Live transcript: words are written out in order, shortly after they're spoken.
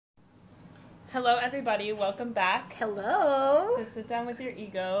Hello, everybody. Welcome back Hello. to Sit Down with Your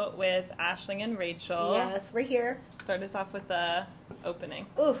Ego with Aisling and Rachel. Yes, we're here. Start us off with the opening.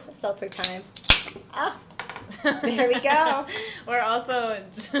 Ooh, seltzer time. Ah, there we go. We're also,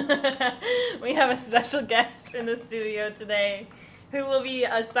 we have a special guest in the studio today who will be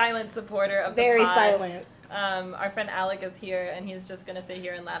a silent supporter of the Very pod. silent. Our friend Alec is here, and he's just going to sit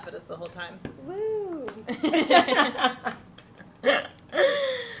here and laugh at us the whole time. Woo.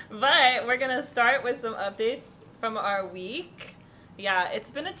 But we're going to start with some updates from our week. Yeah, it's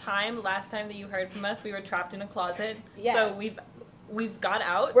been a time. Last time that you heard from us, we were trapped in a closet. Yes. So we've got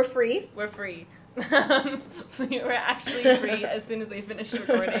out. We're free. We're free. We were actually free as soon as we finished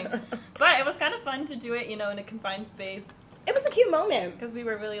recording. But it was kind of fun to do it, in a confined space. It was a cute moment. Because we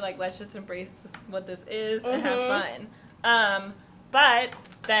were really like, let's just embrace what this is and have fun. But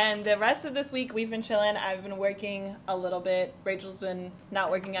then the rest of this week, we've been chilling. I've been working a little bit. Rachel's been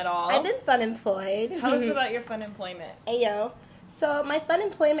not working at all. I've been fun employed. Tell us about your fun employment. Ayo. So my fun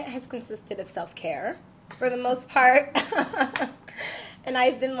employment has consisted of self-care for the most part. And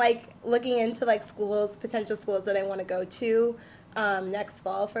I've been looking into schools, potential schools that I want to go to next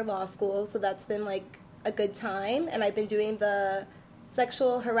fall for law school. So that's been a good time. And I've been doing the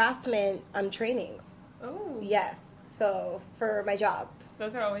sexual harassment trainings. Oh. Yes. So for my job.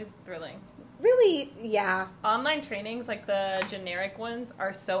 Those are always thrilling. Really, yeah. Online trainings, like the generic ones,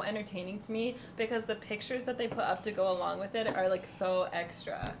 are so entertaining to me because the pictures that they put up to go along with it are so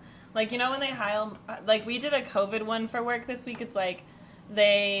extra. When they hire, we did a COVID one for work this week. It's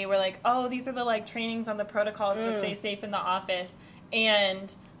they were oh, these are the trainings on the protocols to stay safe in the office. And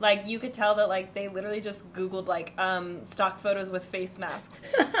you could tell that they literally just Googled stock photos with face masks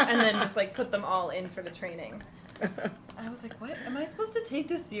and then just put them all in for the training. I was like, what? Am I supposed to take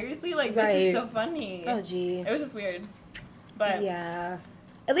this seriously? This is so funny. Oh, gee. It was just weird. But yeah.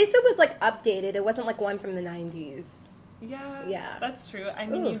 At least it was updated. It wasn't one from the 90s. Yeah. That's true. I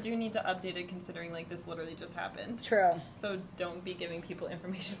mean, you do need to update it considering this literally just happened. True. So don't be giving people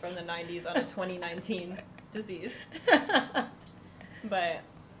information from the 90s on a 2019 disease. But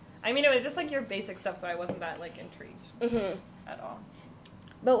I mean, it was just your basic stuff, so I wasn't that intrigued at all.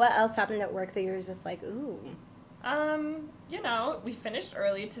 But what else happened at work that you were just ooh? We finished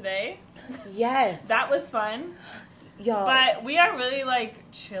early today. Yes. That was fun. Y'all. But we are really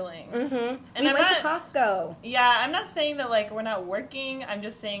chilling. And we went to Costco. Yeah, I'm not saying that we're not working. I'm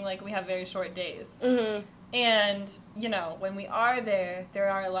just saying we have very short days. And when we are there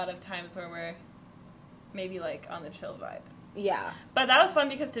are a lot of times where we're maybe on the chill vibe. Yeah. But that was fun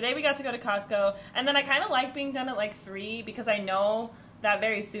because today we got to go to Costco, and then I kind of like being done at 3 because I know that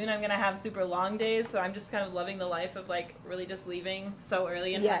very soon I'm going to have super long days, so I'm just kind of loving the life of really just leaving so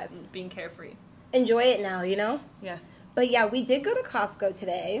early and being carefree. Enjoy it now, Yes. But yeah, we did go to Costco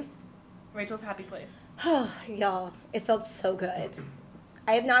today. Rachel's happy place. Y'all, it felt so good.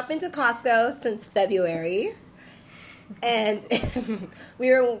 I have not been to Costco since February, and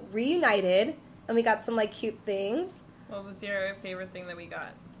we were reunited, and we got some cute things. What was your favorite thing that we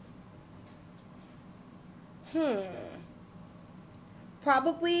got?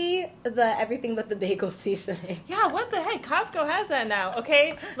 Probably the everything but the bagel seasoning. Yeah, what the heck? Costco has that now,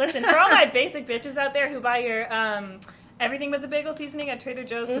 okay? Listen, for all my basic bitches out there who buy your everything but the bagel seasoning at Trader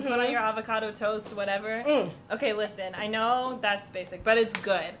Joe's to put on your avocado toast, whatever. Okay, listen, I know that's basic, but it's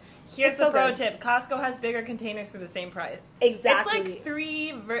good. Here's the pro tip. Costco has bigger containers for the same price. Exactly.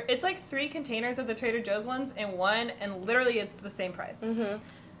 It's like three containers of the Trader Joe's ones in one, and literally it's the same price.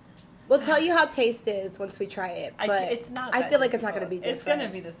 We'll tell you how taste is on's we try it, but it's not. I feel like it's not going to be different. It's going to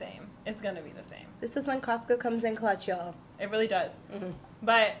be the same. It's going to be the same. This is when Costco comes in clutch, y'all. It really does.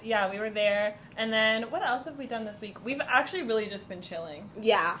 But yeah, we were there, and then what else have we done this week? We've actually really just been chilling.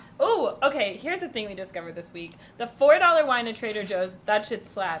 Yeah. Oh, okay. Here's the thing we discovered this week: the $4 wine at Trader Joe's. That shit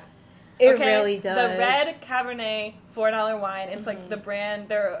slaps. It really does. The red Cabernet $4 wine. It's the brand,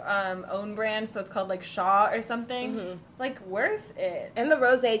 their own brand, so it's called Shaw or something. Worth it. And the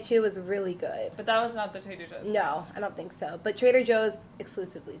rosé too was really good. But that was not the Trader Joe's. No, I don't think so. But Trader Joe's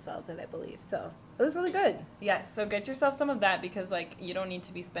exclusively sells it, I believe. So it was really good. Yes. So get yourself some of that because you don't need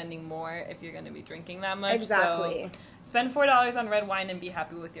to be spending more if you're going to be drinking that much. Exactly. So spend $4 on red wine and be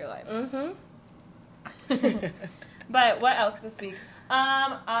happy with your life. But what else this week?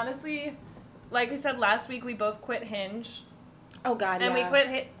 Honestly, like we said last week, we both quit Hinge. Oh God, and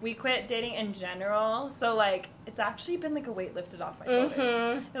yeah. we quit dating in general. So like it's actually been like a weight lifted off my shoulders.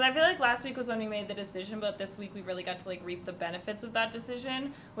 Because I feel like last week was when we made the decision, but this week we really got to like reap the benefits of that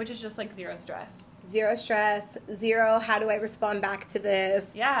decision, which is just like zero stress. Zero stress. Zero. How do I respond back to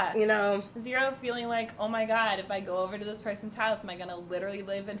this? Yeah. You know. Zero feeling like, oh my God, if I go over to this person's house, am I gonna literally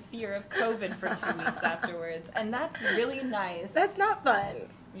live in fear of COVID for 2 weeks afterwards? And that's really nice. That's not fun.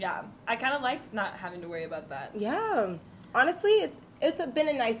 Yeah, I kind of like not having to worry about that. Yeah. Honestly, it's been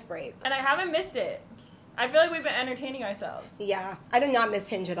a nice break. And I haven't missed it. I feel like we've been entertaining ourselves. Yeah. I do not miss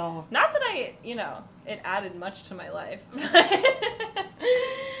Hinge at all. Not that it added much to my life.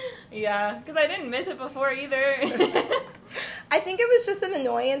 Yeah, because I didn't miss it before either. I think it was just an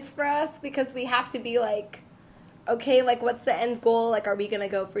annoyance for us because we have to be like, okay, like what's the end goal? Like, are we going to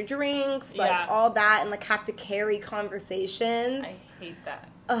go for drinks? Like all that, and like have to carry conversations. I hate that.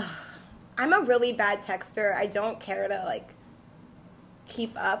 Ugh. I'm a really bad texter. I don't care to, like,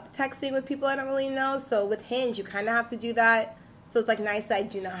 keep up texting with people I don't really know. So with Hinge, you kind of have to do that. So it's, like, nice that I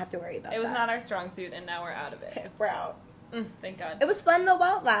do not have to worry about that. It was not our strong suit, and now we're out of it. We're out. Thank God. It was fun, though,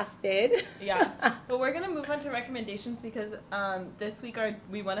 while it lasted. Yeah. But we're going to move on to recommendations because this week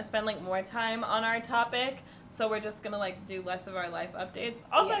we want to spend, like, more time on our topic. So we're just going to, like, do less of our life updates.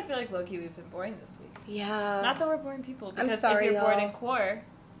 Also, I feel like, low-key, we've been boring this week. Yeah. Not that we're boring people. Because I'm sorry, if you're bored y'all. in core...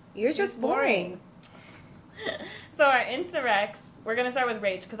 You're just boring. So our Insta-Recs, we're going to start with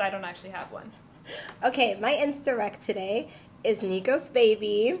Rach because I don't actually have one. Okay, my Insta-Rec today is Nico's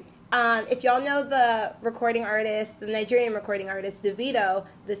Baby. If y'all know the recording artist, the Nigerian recording artist, Davido,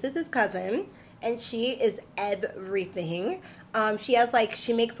 this is his cousin, and she is everything.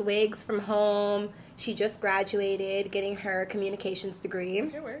 She makes wigs from home. She just graduated, getting her communications degree.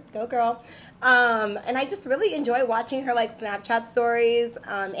 Good work. Go girl. And I just really enjoy watching her like Snapchat stories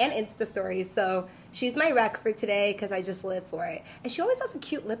and Insta stories. So she's my rec for today because I just live for it. And she always has a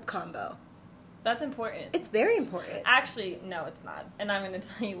cute lip combo. That's important. It's very important. Actually, no, it's not. And I'm going to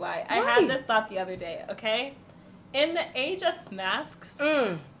tell you why. I had this thought the other day, okay? In the age of masks...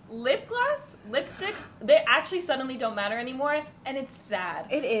 lip gloss, lipstick, they actually suddenly don't matter anymore, and it's sad.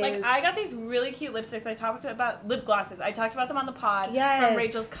 It is. Like, I got these really cute lipsticks. I talked about lip glosses. I talked about them on the pod Yes. from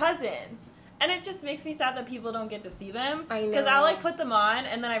Rachel's cousin. And it just makes me sad that people don't get to see them. I know. Because I'll, like, put them on,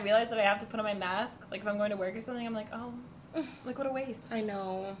 and then I realize that I have to put on my mask. Like, if I'm going to work or something, I'm like, oh, like, what a waste. I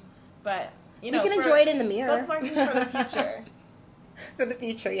know. But, you know. You can enjoy it in the mirror. Bookmarking for the future. For the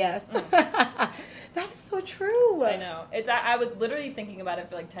future, yes. That is so true. I know. I was literally thinking about it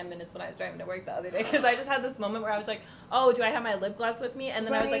for like 10 minutes when I was driving to work the other day because I just had this moment where I was like, oh, do I have my lip gloss with me? And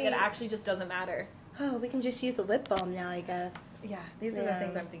then I was like, it actually just doesn't matter. Oh, we can just use a lip balm now, I guess. Yeah, these are the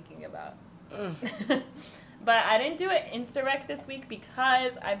things I'm thinking about. But I didn't do an Insta-Rec this week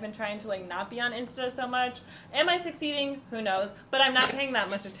because I've been trying to like not be on Insta so much. Am I succeeding? Who knows? But I'm not paying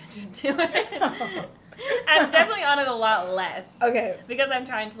that much attention to it. I'm definitely on it a lot less. Okay. Because I'm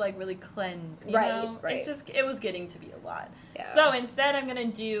trying to like really cleanse, you know? Right. It's just, it was getting to be a lot. Yeah. So instead I'm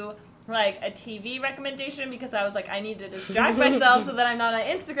going to do like a TV recommendation because I was like, I need to distract myself so that I'm not on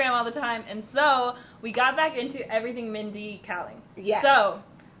Instagram all the time. And so we got back into everything Mindy Kaling. Yes. So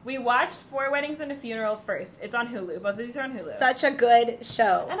we watched 4 Weddings and a Funeral first. It's on Hulu. Both of these are on Hulu. Such a good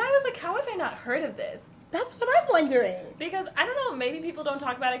show. And I was like, how have I not heard of this? That's what I'm wondering. Because, I don't know, maybe people don't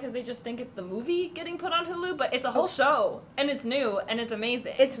talk about it because they just think it's the movie getting put on Hulu, but it's a whole show, and it's new, and it's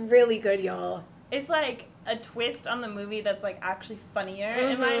amazing. It's really good, y'all. It's like a twist on the movie that's like actually funnier,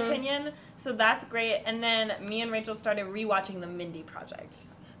 in my opinion, so that's great. And then me and Rachel started rewatching The Mindy Project.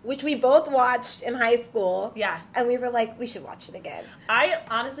 Which we both watched in high school. Yeah. And we were like, we should watch it again. I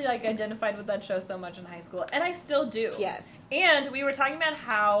honestly like identified with that show so much in high school, and I still do. Yes. And we were talking about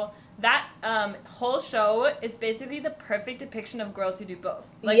how that whole show is basically the perfect depiction of girls who do both.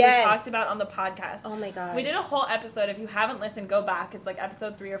 Like we talked about on the podcast. Oh my God. We did a whole episode. If you haven't listened, go back. It's like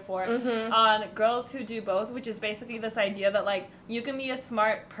episode 3 or 4 on girls who do both, which is basically this idea that like you can be a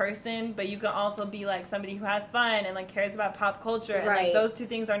smart person, but you can also be like somebody who has fun and like cares about pop culture. And like those two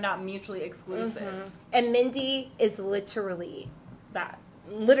things are not mutually exclusive. And Mindy is literally that.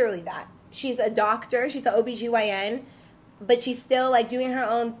 Literally that. She's a doctor. She's an OBGYN. But she's still, like, doing her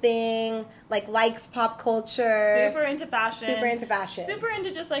own thing, like, likes pop culture. Super into fashion. Super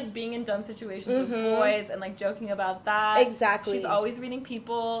into just, like, being in dumb situations with boys and, like, joking about that. Exactly. She's always reading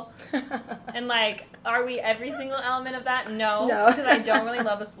people. And, like, are we every single element of that? No. Because I don't really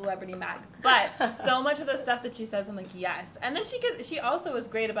love a celebrity mag. But so much of the stuff that she says, I'm like, yes. And then she also is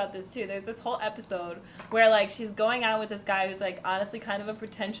great about this, too. There's this whole episode where, like, she's going out with this guy who's, like, honestly kind of a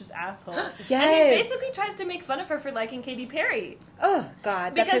pretentious asshole. Yes. And he basically tries to make fun of her for liking Katy Perry. Oh,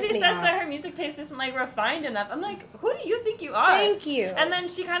 God, that Because pissed he me says off. that her music taste isn't, like, refined enough. I'm like, who do you think you are? Thank you. And then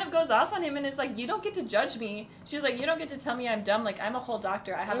she kind of goes off on him and is like, you don't get to judge me. She was like, you don't get to tell me I'm dumb. Like, I'm a whole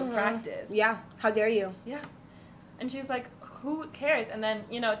doctor. I have a practice. Yeah, how dare you? Yeah. And she was like, who cares? And then,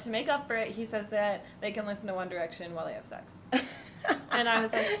 you know, to make up for it, he says that they can listen to One Direction while they have sex. And I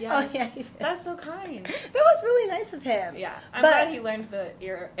was like, yes, Oh, yeah, he did. that's so kind. That was really nice of him. Yeah, I'm But- glad he learned the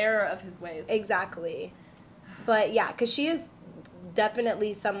error of his ways. Exactly. But yeah, because she is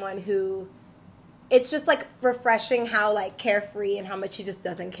definitely someone who, it's just like refreshing how like carefree and how much she just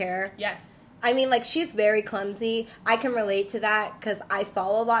doesn't care. Yes. I mean, like, she's very clumsy. I can relate to that because I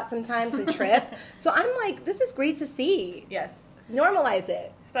fall a lot sometimes and trip. So I'm like, this is great to see. Yes. Normalize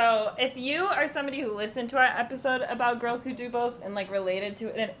it. So if you are somebody who listened to our episode about girls who do both and like related to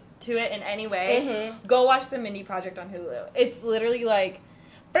it in any way, go watch the Mindy Project on Hulu. It's literally like,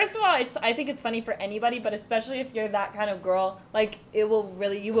 first of all, I think it's funny for anybody, but especially if you're that kind of girl, like you will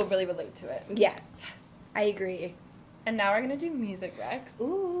really relate to it. Yes. Yes. I agree. And now we're gonna do music recs.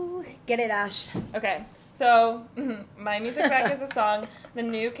 Ooh, get it, Ash. Okay, so my music rec is a song, the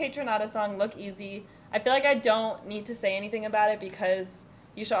new Kate Renata song, "Look Easy." I feel like I don't need to say anything about it because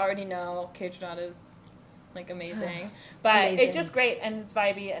you should already know Kate Renata's like amazing. But Amazing. it's just great and it's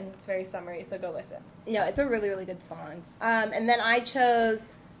vibey and it's very summery, so go listen. No, it's a really, really good song. And then I chose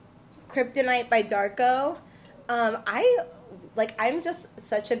Kryptonite by Darko. I'm just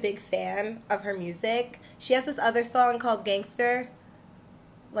such a big fan of her music. She has this other song called Gangster.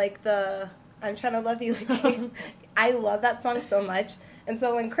 Like I'm Trying to Love You. I love that song so much. And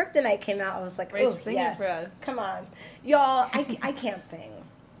so when Kryptonite came out, I was like, Rachel, oh, sing yes. it for us. Come on. Y'all, I can't sing.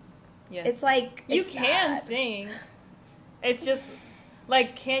 Yes. It's like, you it's can bad. sing. It's just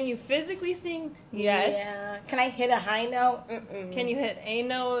like, can you physically sing? Yes. Yeah. Can I hit a high note? Mm-mm. Can you hit a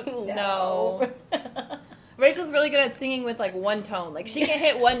note? No. Rachel's really good at singing with like one tone. Like she can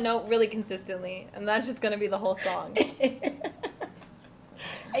hit one note really consistently, and that's just gonna be the whole song.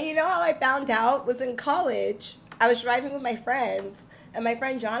 And you know how I found out was in college. I was driving with my friends, and my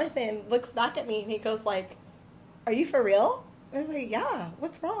friend Jonathan looks back at me and he goes like, "Are you for real?" And I was like, "Yeah.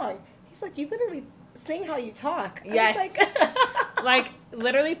 What's wrong?" He's like, "You literally sing how you talk." I Yes. was like, Like,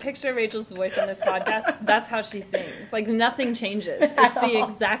 literally picture Rachel's voice on this podcast. That's how she sings. Like, nothing changes. It's At the all.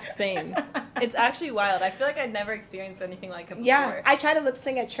 exact same. It's actually wild. I feel like I'd never experienced anything like it before. yeah. I try to lip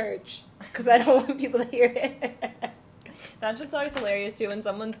sync at church because I don't want people to hear it. That shit's always hilarious, too, when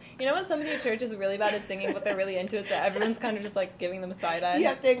someone's... You know when somebody at church is really bad at singing, but they're really into it, so everyone's kind of just, like, giving them a side eye? You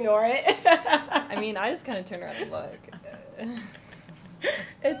have to ignore it. I mean, I just kind of turn around and look.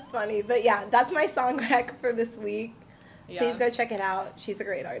 It's funny, but yeah, that's my song rec for this week. Yeah. Please go check it out. She's a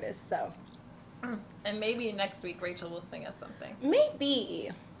great artist, so. And maybe next week Rachel will sing us something.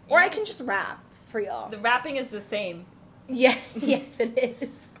 Maybe. Or I can just rap for y'all. The rapping is the same. Yeah, yes it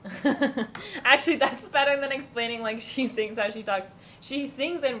is. Actually, that's better than explaining like she sings how she talks. She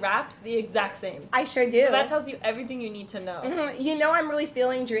sings and raps the exact same. I sure do. So that tells you everything you need to know. Mhm. You know I'm really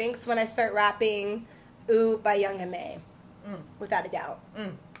feeling drinks when I start rapping Ooh by Young and May. Without a doubt.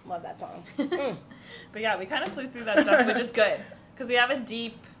 Love that song. But yeah, we kind of flew through that stuff, which is good. Because we have a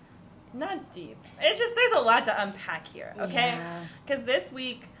not deep. It's just there's a lot to unpack here, okay? Yeah. Because this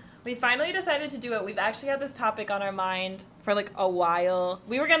week, we finally decided to do it. We've actually had this topic on our mind for like a while.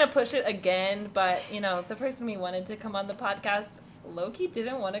 We were going to push it again, but, you know, the person we wanted to come on the podcast, Loki,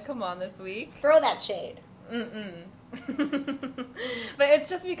 didn't want to come on this week. Throw that shade. But it's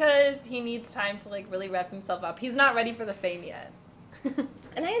just because he needs time to like really rev himself up. He's not ready for the fame yet.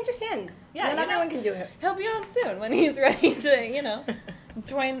 And I understand. Yeah, Not you know, everyone can do it. He'll be on soon when he's ready to, you know,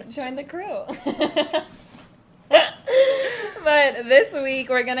 join the crew. But this week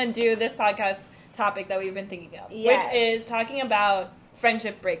we're gonna do this podcast topic that we've been thinking of, Yes. which is talking about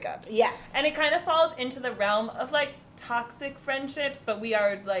friendship breakups. Yes. And it kind of falls into the realm of like toxic friendships, but we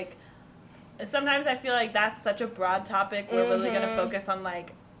are like, sometimes I feel like that's such a broad topic. We're really gonna focus on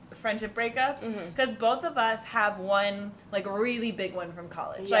like friendship breakups because both of us have one like really big one from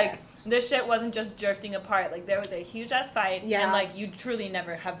college. Yes. Like this shit wasn't just drifting apart. Like there was a huge ass fight, Yeah. and like you truly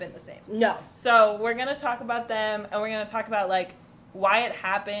never have been the same. No. So we're gonna talk about them, and we're gonna talk about like why it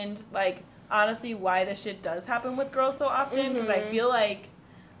happened. Like honestly, why this shit does happen with girls so often. Because I feel like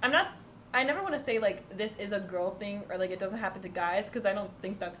I never want to say like this is a girl thing or like it doesn't happen to guys because I don't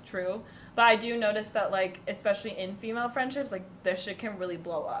think that's true. But I do notice that like especially in female friendships, like this shit can really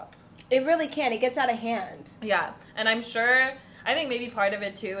blow up. It really can. It gets out of hand. Yeah, and I'm sure. I think maybe part of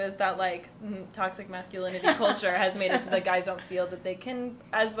it too is that like toxic masculinity culture has made it so that guys don't feel that they can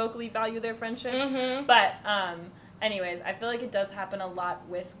as vocally value their friendships. But anyways, I feel like it does happen a lot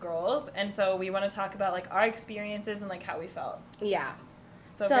with girls, and so we want to talk about like our experiences and like how we felt. Yeah.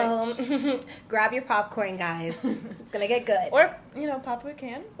 So grab your popcorn, guys. It's gonna get good. Or, pop a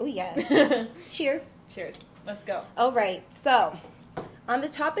can. Oh, yes. Cheers. Cheers. Let's go. All right. So, on the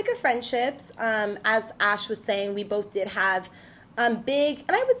topic of friendships, as Ash was saying, we both did have big,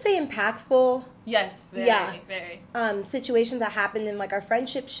 and I would say impactful. Yes. Very. Situations that happened in like our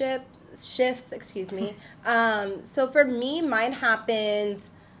friendship shifts. Excuse me. So for me, mine happened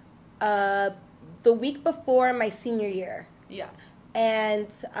the week before my senior year. Yeah. And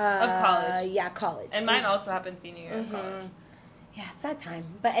of college. Yeah, college. And mine also happened senior year of college. Yeah, sad time.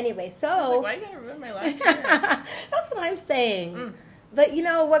 But anyway, so I was like, why you gotta ruin my last year? That's what I'm saying. But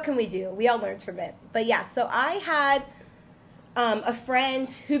what can we do? We all learned from it. But yeah, so I had a friend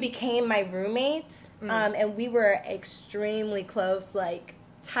who became my roommate, and we were extremely close, like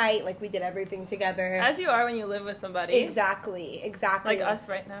tight, like we did everything together. As you are when you live with somebody. Exactly. Like us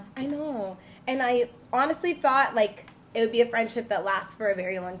right now. I know. And I honestly thought like it would be a friendship that lasts for a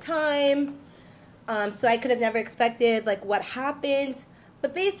very long time. So I could have never expected like what happened.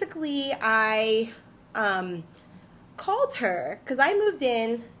 But basically I called her because I moved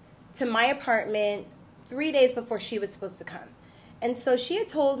in to my apartment 3 days before she was supposed to come. And so she had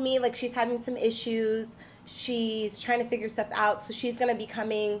told me like she's having some issues. She's trying to figure stuff out. So she's going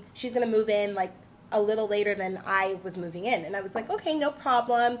to move in like a little later than I was moving in. And I was like, okay, no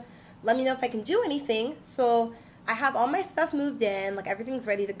problem. Let me know if I can do anything. So I have all my stuff moved in, like everything's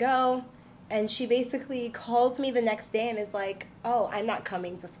ready to go. And she basically calls me the next day and is like, oh, I'm not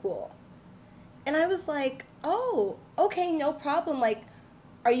coming to school. And I was like, oh, okay, no problem. Like,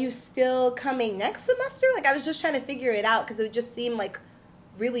 are you still coming next semester? Like, I was just trying to figure it out because it would just seem like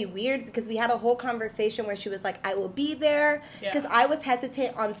really weird because we had a whole conversation where she was like, I will be there. Because I was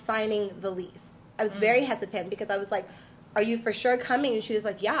hesitant on signing the lease. I was very hesitant because I was like, are you for sure coming? And she was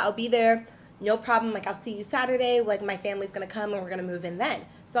like, yeah, I'll be there. No problem. Like, I'll see you Saturday. Like, my family's going to come and we're going to move in then.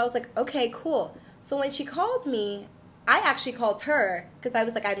 So I was like, okay, cool. So when she called me, I actually called her because I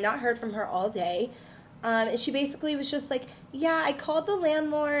was like, I've not heard from her all day. And she basically was just like, yeah, I called the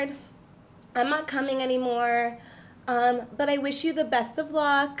landlord. I'm not coming anymore. But I wish you the best of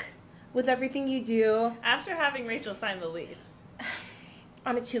luck with everything you do. After having Rachel sign the lease.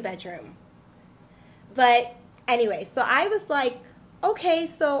 On a 2-bedroom. But anyway, so I was like, okay,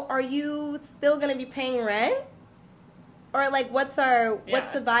 so are you still going to be paying rent? Or like, what's the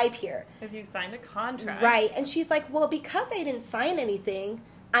vibe here? Because you signed a contract. Right. And she's like, well, because I didn't sign anything,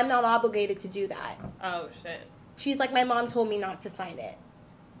 I'm not obligated to do that. Oh, shit. She's like, my mom told me not to sign it.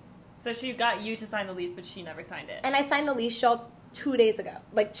 So she got you to sign the lease, but she never signed it. And I signed the lease 2 days ago.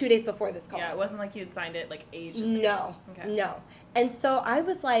 Like 2 days before this call. Yeah, it wasn't like you had signed it like ages ago. No. Okay. No. And so I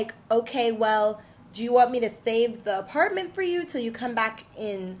was like, okay, well, do you want me to save the apartment for you till you come back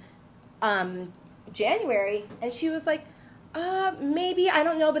in January? And she was like, maybe, I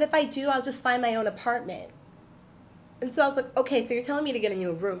don't know, but if I do, I'll just find my own apartment. And so I was like, okay, so you're telling me to get a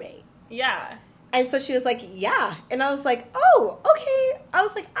new roommate? Yeah. And so she was like, yeah. And I was like, oh, okay. I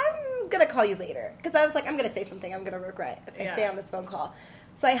was like, I'm going to call you later. Because I was like, I'm going to say something I'm going to regret if I stay on this phone call.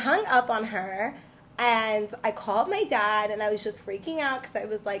 So I hung up on her, and I called my dad, and I was just freaking out because I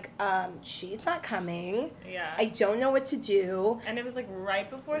was like, she's not coming. Yeah. I don't know what to do. And it was like right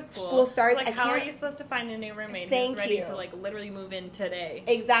before school. School starts. So, like, how are you supposed to find a new roommate who's ready to like literally move in today?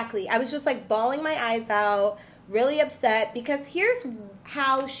 Exactly. I was just like bawling my eyes out, really upset, because here's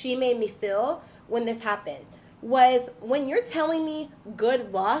how she made me feel when this happened. Was when you're telling me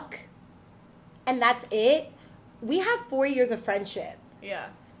good luck and that's it, we have 4 years of friendship. Yeah.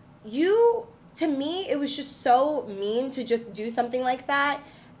 To me, it was just so mean to just do something like that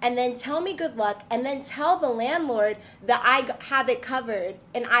and then tell me good luck and then tell the landlord that I have it covered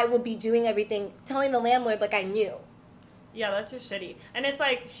and I will be doing everything, telling the landlord like I knew. Yeah, that's just shitty. And it's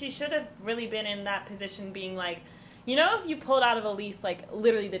like, she should have really been in that position being like, if you pulled out of a lease like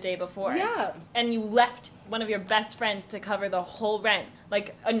literally the day before. Yeah. And you left one of your best friends to cover the whole rent.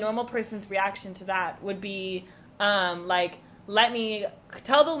 Like, a normal person's reaction to that would be like, let me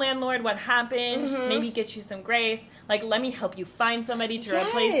tell the landlord what happened, maybe get you some grace, like, let me help you find somebody to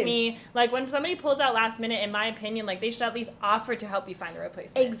replace me. Like, when somebody pulls out last minute, in my opinion, like, they should at least offer to help you find a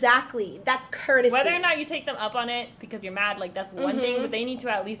replacement. Exactly. That's courtesy. Whether or not you take them up on it because you're mad, like, that's one thing, but they need to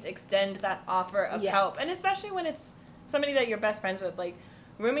at least extend that offer of help. And especially when it's somebody that you're best friends with, like,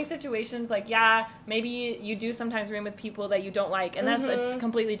 rooming situations, like, yeah, maybe you do sometimes room with people that you don't like, and that's a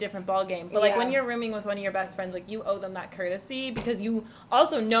completely different ballgame. But, like, when you're rooming with one of your best friends, like, you owe them that courtesy because you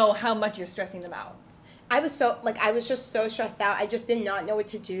also know how much you're stressing them out. I was just so stressed out. I just did not know what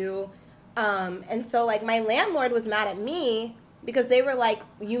to do. And so, like, my landlord was mad at me because they were like,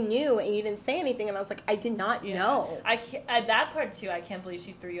 you knew and you didn't say anything. And I was like, I did not know. At that part, too, I can't believe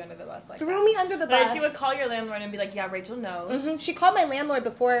she threw you under the bus like that. Threw me under the bus. But she would call your landlord and be like, yeah, Rachel knows. Mm-hmm. She called my landlord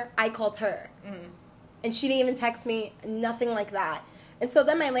before I called her. Mm. And she didn't even text me, nothing like that. And so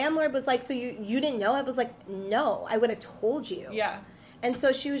then my landlord was like, so you didn't know? I was like, no, I would have told you. Yeah. And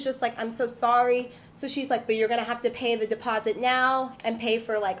so she was just like, I'm so sorry. So she's like, but you're going to have to pay the deposit now and pay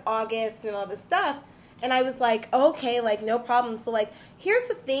for, like, August and all this stuff. And I was like, okay, like, no problem. So, like, here's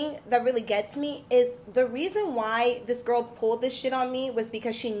the thing that really gets me is the reason why this girl pulled this shit on me was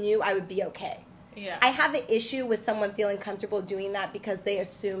because she knew I would be okay. Yeah. I have an issue with someone feeling comfortable doing that because they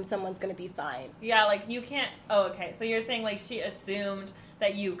assume someone's going to be fine. Yeah, like, you can't... Oh, okay. So you're saying, like, she assumed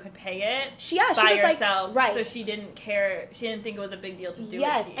that you could pay it she by was yourself, like, right. So she didn't care. She didn't think it was a big deal to do it to you.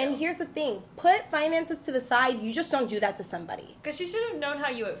 Yes, and here's the thing. Put finances to the side. You just don't do that to somebody. Because she should have known how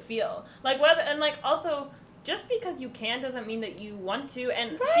you would feel. Like, whether... And, like, also... Just because you can doesn't mean that you want to,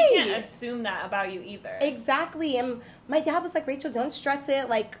 and right. She can't assume that about you either. Exactly, and my dad was like, Rachel, don't stress it,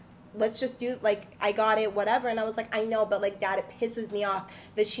 like, let's just do, like, I got it, whatever, and I was like, I know, but, like, Dad, it pisses me off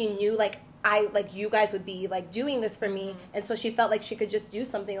that she knew, like, you guys would be, like, doing this for me, and so she felt like she could just do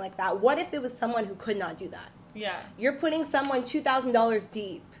something like that. What if it was someone who could not do that? Yeah. You're putting someone $2,000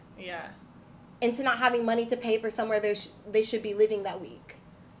 deep. Yeah. Into not having money to pay for somewhere they should be living that week.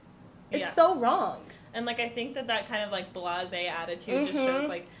 It's so wrong. And, like, I think that kind of, like, blasé attitude just shows,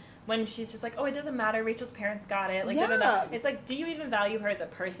 like, when she's just like, oh, it doesn't matter, Rachel's parents got it. Like, da-da-da. It's like, do you even value her as a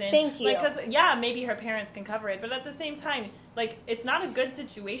person? Thank you. Because, yeah, maybe her parents can cover it, but at the same time, like, it's not a good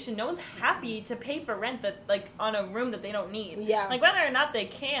situation. No one's happy to pay for rent that, like, on a room that they don't need. Yeah. Like, whether or not they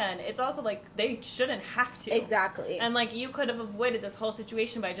can, it's also, like, they shouldn't have to. Exactly. And, like, you could have avoided this whole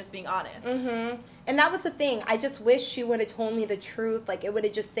situation by just being honest. Mm-hmm. And that was the thing. I just wish she would have told me the truth. Like, it would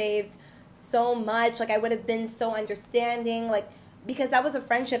have just saved so much. Like, I would have been so understanding. Like, because that was a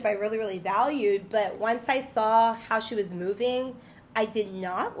friendship I really, really valued. But once I saw how she was moving, I did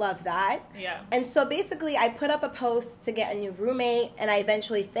not love that. Yeah. And so basically I put up a post to get a new roommate, and I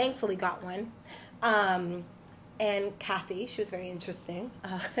eventually, thankfully, got one. And Kathy, she was very interesting.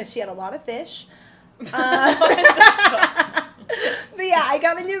 She had a lot of fish. But yeah, I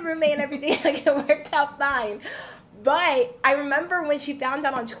got a new roommate and everything. Like, it worked out fine. But I remember when she found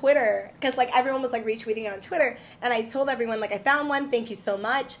out on Twitter, because, like, everyone was, like, retweeting it on Twitter, and I told everyone, like, I found one, thank you so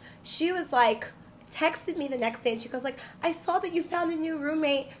much. She was, like, texted me the next day, and she goes, like, I saw that you found a new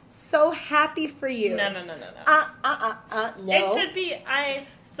roommate, so happy for you. No. No. It should be, I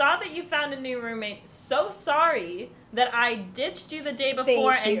saw that you found a new roommate, so sorry that I ditched you the day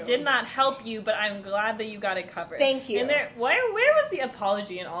before and did not help you, but I'm glad that you got it covered. Thank you. And where was the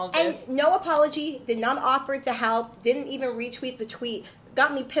apology in all of this? And no apology, did not offer to help, didn't even retweet the tweet.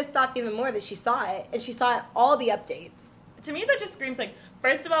 Got me pissed off even more that she saw it, and she saw all the updates. To me, that just screams, like,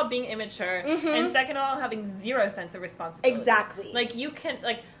 first of all, being immature, and second of all, having zero sense of responsibility. Exactly. Like, you can,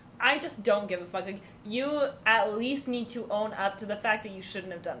 like, I just don't give a fuck. Like, you at least need to own up to the fact that you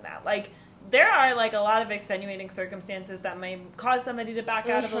shouldn't have done that. Like, there are, like, a lot of extenuating circumstances that may cause somebody to back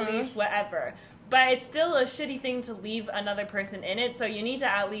out of a lease, whatever. But it's still a shitty thing to leave another person in it, so you need to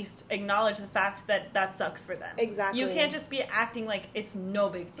at least acknowledge the fact that that sucks for them. Exactly. You can't just be acting like it's no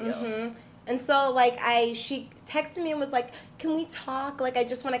big deal. And so, like, she texted me and was like, can we talk? Like, I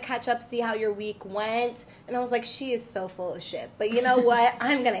just want to catch up, see how your week went. And I was like, she is so full of shit. But you know what?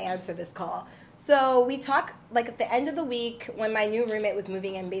 I'm going to answer this call. So we talk, like, at the end of the week when my new roommate was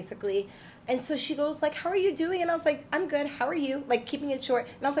moving in, basically. And so she goes, like, how are you doing? And I was like, I'm good. How are you? Like, keeping it short.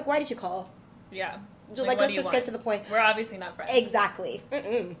 And I was like, why did you call? Yeah. Like let's just get to the point. We're obviously not friends. Exactly.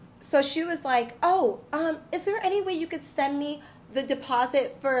 So she was like, oh, is there any way you could send me the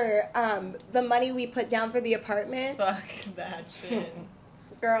deposit for the money we put down for the apartment? Fuck that shit.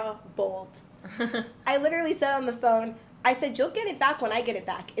 Girl, bold. I literally said on the phone, I said, you'll get it back when I get it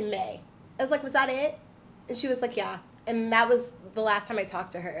back in May. I was like, was that it? And she was like, yeah. And that was the last time I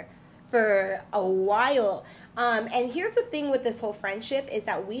talked to her for a while. And here's the thing with this whole friendship is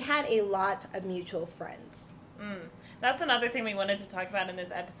that we had a lot of mutual friends. That's another thing we wanted to talk about in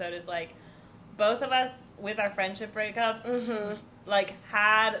this episode is, like, both of us, with our friendship breakups, like,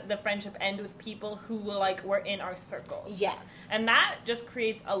 had the friendship end with people who, like, were in our circles. Yes. And that just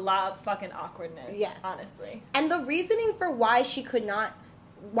creates a lot of fucking awkwardness, yes, honestly. And the reasoning for why she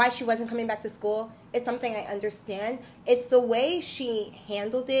wasn't coming back to school is something I understand. It's the way she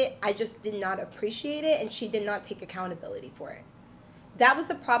handled it. I just did not appreciate it, and she did not take accountability for it. That was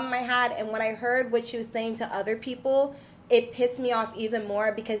the problem I had, and when I heard what she was saying to other people, it pissed me off even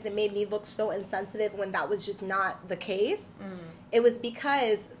more because it made me look so insensitive when that was just not the case. It was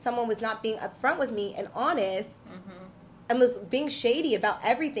because someone was not being upfront with me and honest and was being shady about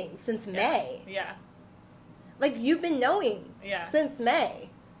everything since May. Yeah. Like, you've been knowing since May.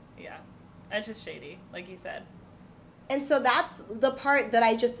 Yeah. That's just shady, like you said. And so that's the part that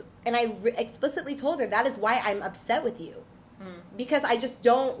I explicitly told her, that is why I'm upset with you. Because I just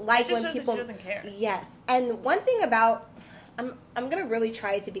don't like when people... She doesn't care. Yes. And one thing about... I'm going to really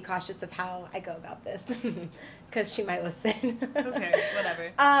try to be cautious of how I go about this. Because she might listen. Okay,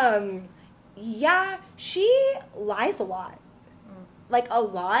 whatever. Yeah, she lies a lot. Like, a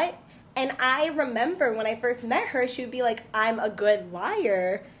lot. And I remember when I first met her, she would be like, I'm a good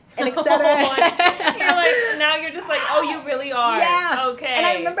liar. And et cetera. You're like, now you're just like, oh, you really are. Yeah. Okay. And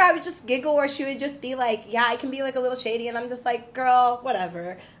I remember I would just giggle, or she would just be like, yeah, I can be like a little shady. And I'm just like, girl,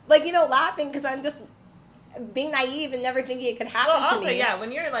 whatever. Like, you know, laughing because I'm just being naive and never thinking it could happen to me. Well, also, yeah,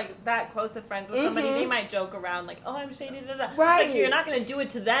 when you're like that close of friends with somebody, they might joke around like, oh, I'm shady, da da. Right. It's like, you're not going to do it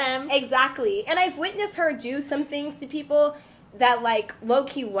to them. Exactly. And I've witnessed her do some things to people that, like,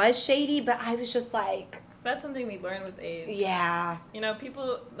 low-key was shady, but I was just like... That's something we learn with age. Yeah. You know,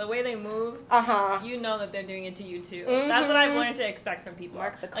 people, the way they move, you know that they're doing it to you too. That's what I've learned to expect from people.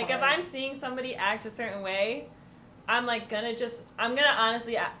 Mark the card. Like, if I'm seeing somebody act a certain way, I'm like gonna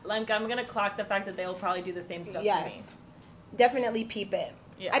honestly, like, I'm gonna clock the fact that they will probably do the same stuff to me. Definitely peep it.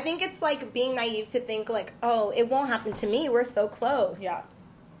 Yeah. I think it's like being naive to think like, oh, it won't happen to me. We're so close. Yeah.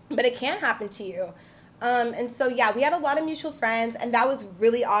 But it can happen to you. And so, yeah, we had a lot of mutual friends, and that was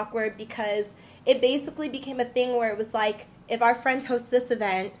really awkward because it basically became a thing where it was like, if our friend hosts this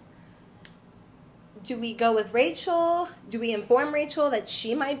event, do we go with Rachel? Do we inform Rachel that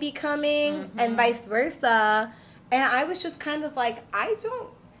she might be coming? And vice versa. And I was just kind of like, I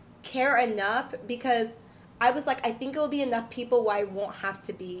don't care enough because I was like, I think it will be enough people where I won't have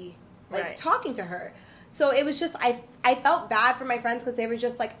to be like talking to her. So it was just, I felt bad for my friends because they were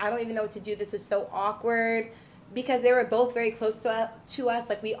just like, I don't even know what to do. This is so awkward. Because they were both very close to us.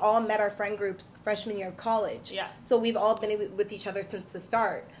 Like, we all met our friend groups freshman year of college. Yeah. So we've all been with each other since the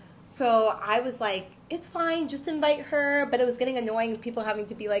start. So I was like, it's fine, just invite her. But it was getting annoying, people having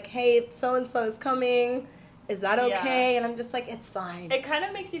to be like, hey, so-and-so is coming. Is that okay? And I'm just like, it's fine. It kind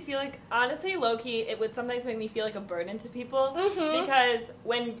of makes you feel like, honestly, low-key, it would sometimes make me feel like a burden to people. Because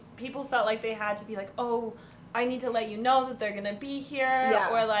when people felt like they had to be like, oh, I need to let you know that they're gonna be here,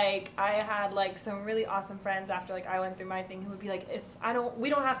 or like I had like some really awesome friends after like I went through my thing who would be like, we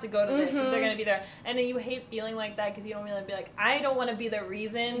don't have to go to this, if they're gonna be there, and then you hate feeling like that because you don't really be like, I don't want to be the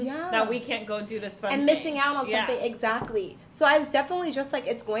reason that we can't go do this fun and thing. Missing out on something. Exactly. So I was definitely just like,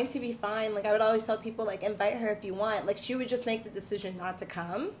 it's going to be fine. Like, I would always tell people like, invite her if you want. Like, she would just make the decision not to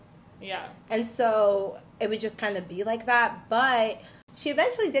come. Yeah. And so it would just kind of be like that. But she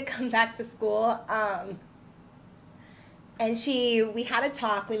eventually did come back to school. And we had a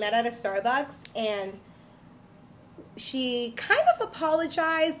talk. We met at a Starbucks, and she kind of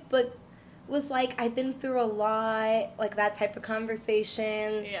apologized, but was like, I've been through a lot, like that type of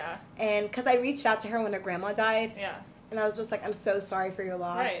conversation. Yeah. And because I reached out to her when her grandma died. Yeah. And I was just like, I'm so sorry for your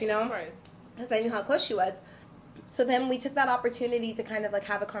loss, you know? Of course. Because I knew how close she was. So then we took that opportunity to kind of like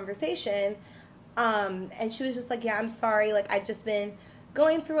have a conversation. And she was just like, yeah, I'm sorry. Like, I've just been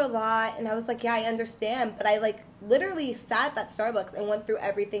going through a lot. And I was like, yeah, I understand. But I like literally sat at that Starbucks and went through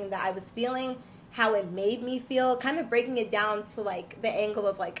everything that I was feeling, how it made me feel, kind of breaking it down to like the angle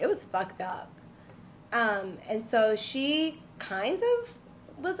of like, it was fucked up. And so she kind of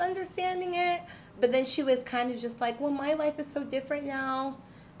was understanding it, but then she was kind of just like, well, my life is so different now.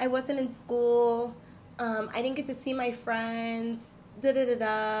 I wasn't in school. I didn't get to see my friends,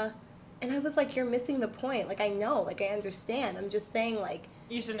 da-da-da-da. And I was like, you're missing the point. Like, I know, like, I understand. I'm just saying, like,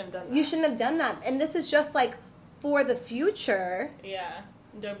 you shouldn't have done that. You shouldn't have done that. And this is just like, for the future. Yeah.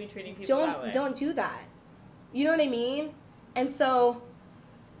 Don't be treating people that way. Don't do that. You know what I mean? And so,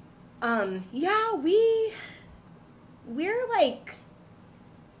 yeah, we're like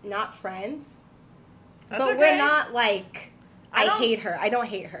not friends. That's but okay. We're not like, I hate her. I don't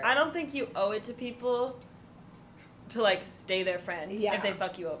hate her. I don't think you owe it to people to like stay their friend if they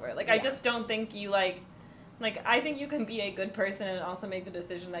fuck you over. Like, I just don't think you like, I think you can be a good person and also make the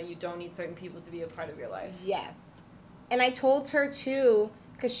decision that you don't need certain people to be a part of your life. Yes. And I told her, too,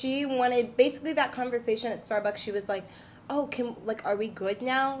 because she wanted, basically that conversation at Starbucks, she was like, oh, are we good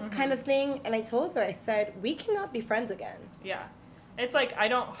now, kind of thing. And I told her, I said, we cannot be friends again. Yeah. It's like, I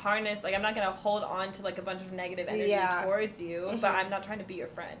don't harness, like, I'm not going to hold on to, like, a bunch of negative energy towards you, but I'm not trying to be your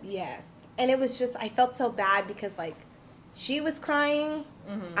friend. Yes. And it was just, I felt so bad because, like, she was crying.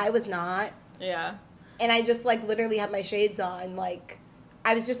 I was not. Yeah. And I just, like, literally had my shades on, like,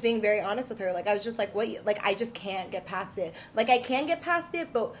 I was just being very honest with her. Like, I was just like, what? Like, I just can't get past it. Like, I can get past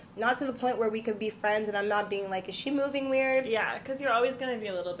it, but not to the point where we could be friends and I'm not being like, is she moving weird? Yeah, because you're always going to be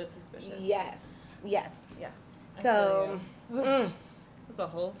a little bit suspicious. Yes. Yeah. So, It's a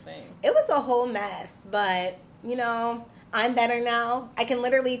whole thing. It was a whole mess, but, you know, I'm better now. I can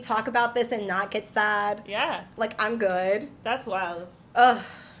literally talk about this and not get sad. Yeah. Like, I'm good. That's wild. Ugh.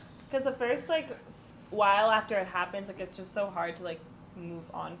 Because the first, like, while after it happens, like, it's just so hard to, like, move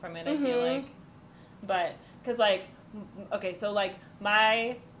on from it, I feel like. But, because, like, okay, so, like,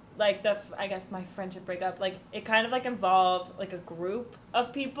 I guess my friendship breakup, like, it kind of, like, involved, like, a group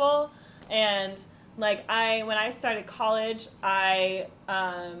of people, and, like, when I started college, I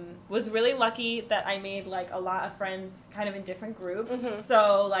was really lucky that I made, like, a lot of friends kind of in different groups.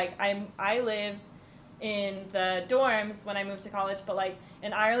 So, like, I lived in the dorms when I moved to college, but, like,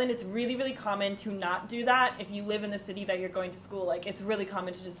 in Ireland, it's really, really common to not do that if you live in the city that you're going to school. Like, it's really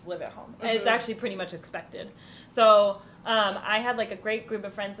common to just live at home. And it's actually pretty much expected. So, I had, like, a great group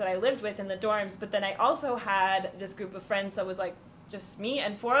of friends that I lived with in the dorms, but then I also had this group of friends that was, like, just me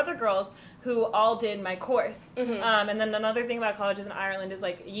and 4 other girls who all did my course. And then another thing about colleges in Ireland is,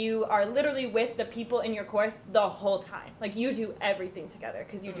 like, you are literally with the people in your course the whole time. Like, you do everything together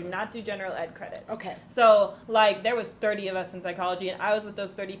because you do not do general ed credits. Okay. So, like, there was 30 of us in psychology, and I was with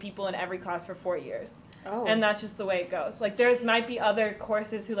those 30 people in every class for 4 years. Oh. And that's just the way it goes. Like, might be other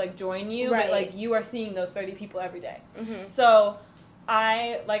courses who, like, join you, right. but, like, you are seeing those 30 people every day. So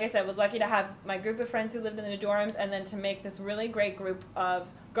I, like I said, was lucky to have my group of friends who lived in the dorms and then to make this really great group of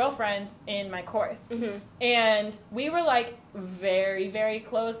girlfriends in my course. And we were, like, very, very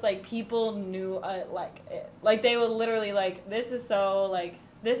close. Like, people knew, like, it. Like, they would literally, like, this is so, like,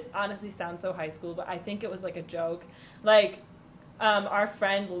 this honestly sounds so high school, but I think it was, like, a joke. Like, our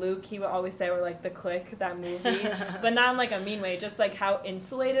friend Luke, he would always say we're, like, the Clique, that movie. But not in, like, a mean way, just, like, how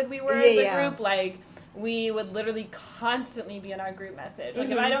insulated we were as a group. Like, we would literally constantly be in our group message. Like,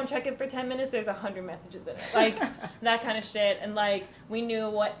 if I don't check it for 10 minutes, there's 100 messages in it. Like, that kind of shit. And, like, we knew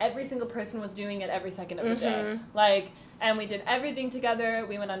what every single person was doing at every second of the day. Like, and we did everything together.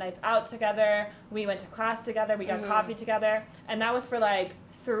 We went on nights out together. We went to class together. We got coffee together. And that was for, like,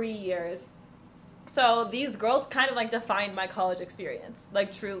 3 years. So these girls kind of, like, defined my college experience,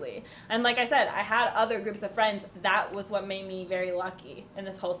 like, truly. And like I said, I had other groups of friends. That was what made me very lucky in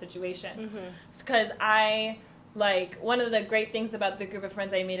this whole situation. Because one of the great things about the group of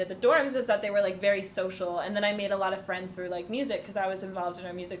friends I made at the dorms is that they were, like, very social. And then I made a lot of friends through, like, music, because I was involved in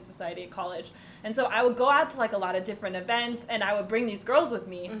our music society at college. And so I would go out to, like, a lot of different events, and I would bring these girls with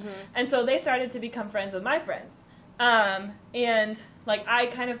me. And so they started to become friends with my friends. And, like, I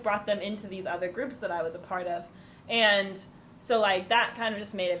kind of brought them into these other groups that I was a part of. And so, like, that kind of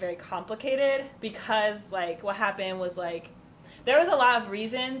just made it very complicated because, like, what happened was, like, there was a lot of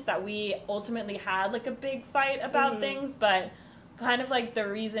reasons that we ultimately had, like, a big fight about things, but kind of, like, the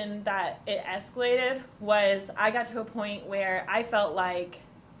reason that it escalated was I got to a point where I felt like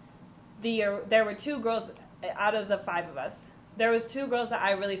there were 2 girls out of the 5 of us. There was 2 girls that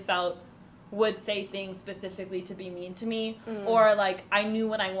I really felt would say things specifically to be mean to me, or, like, I knew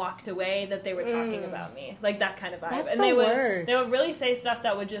when I walked away that they were talking about me, like, that kind of vibe. That's and the they worst. would really say stuff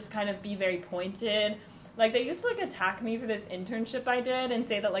that would just kind of be very pointed. Like, they used to, like, attack me for this internship I did and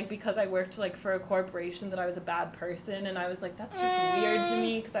say that, like, because I worked, like, for a corporation that I was a bad person, and I was like, that's just weird to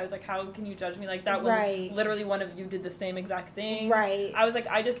me, because I was like, how can you judge me like that when literally one of you did the same exact thing? Right. I was like,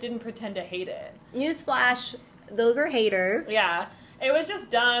 I just didn't pretend to hate it. Newsflash, those are haters. Yeah. It was just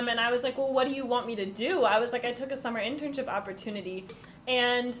dumb, and I was like, well, what do you want me to do? I was like, I took a summer internship opportunity,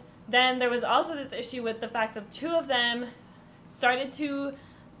 and then there was also this issue with the fact that 2 of them started to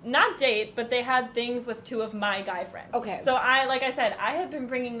not date, but they had things with 2 of my guy friends. Okay. So like I said, I had been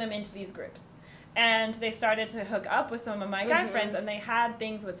bringing them into these groups, and they started to hook up with some of my guy friends, and they had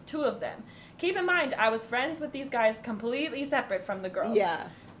things with 2 of them. Keep in mind, I was friends with these guys completely separate from the girls. Yeah.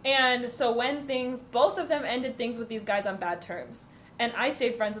 And so when both of them ended things with these guys on bad terms. And I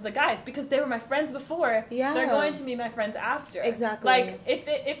stayed friends with the guys because they were my friends before. Yeah. They're going to be my friends after. Exactly. Like,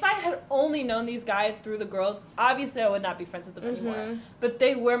 if I had only known these guys through the girls, obviously I would not be friends with them anymore. But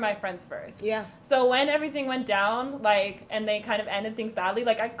they were my friends first. Yeah. So when everything went down, like, and they kind of ended things badly,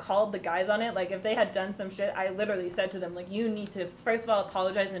 like, I called the guys on it. Like, if they had done some shit, I literally said to them, like, you need to, first of all,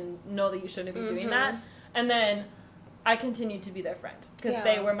 apologize and know that you shouldn't be doing that. And then I continued to be their friend because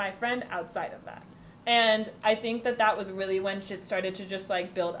they were my friend outside of that. And I think that was really when shit started to just,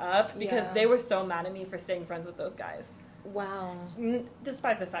 like, build up because they were so mad at me for staying friends with those guys. Wow.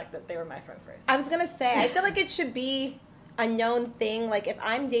 Despite the fact that they were my friend first. I was going to say, I feel like it should be a known thing. Like, if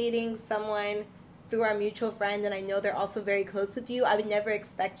I'm dating someone through our mutual friend, and I know they're also very close with you, I would never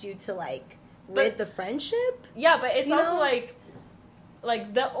expect you to, like, rid the friendship. Yeah, but it's also, know?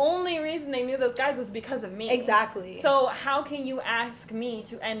 like, the only reason they knew those guys was because of me. Exactly. So how can you ask me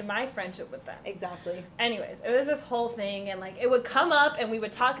to end my friendship with them? Exactly. Anyways, it was this whole thing, and, like, it would come up, and we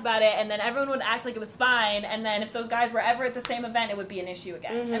would talk about it, and then everyone would act like it was fine, and then if those guys were ever at the same event, it would be an issue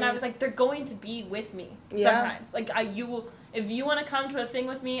again. Mm-hmm. And I was like, they're going to be with me sometimes. Like, if you want to come to a thing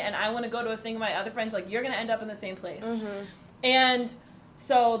with me, and I want to go to a thing with my other friends, like, you're going to end up in the same place. Mm-hmm. And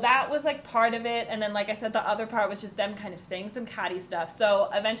so that was, like, part of it, and then, like I said, the other part was just them kind of saying some catty stuff. So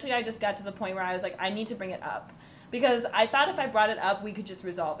eventually I just got to the point where I was like, I need to bring it up. Because I thought if I brought it up, we could just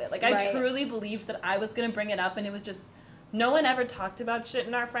resolve it. Like, I truly believed that I was going to bring it up, and it was just, no one ever talked about shit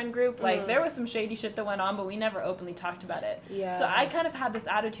in our friend group. Like, there was some shady shit that went on, but we never openly talked about it. Yeah. So I kind of had this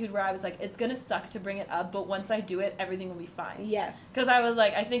attitude where I was like, it's going to suck to bring it up, but once I do it, everything will be fine. Yes. Because I was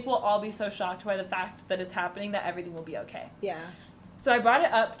like, I think we'll all be so shocked by the fact that it's happening that everything will be okay. Yeah. So I brought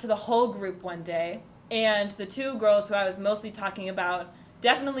it up to the whole group one day, and the two girls who I was mostly talking about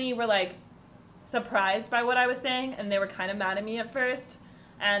definitely were, like, surprised by what I was saying, and they were kind of mad at me at first,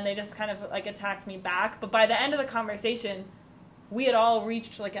 and they just kind of, like, attacked me back. But by the end of the conversation, we had all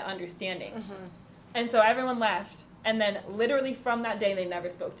reached, like, an understanding. Mm-hmm. And so everyone left, and then literally from that day, they never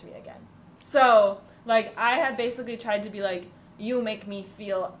spoke to me again. So, like, I had basically tried to be like, you make me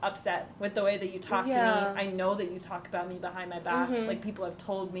feel upset with the way that you talk to me. I know that you talk about me behind my back. Mm-hmm. Like, people have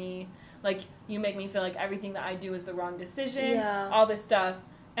told me. Like, you make me feel like everything that I do is the wrong decision. Yeah. All this stuff.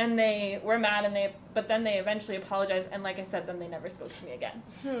 And they were mad, but then they eventually apologized. And like I said, then they never spoke to me again.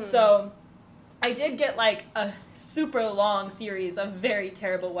 So I did get, like, a super long series of very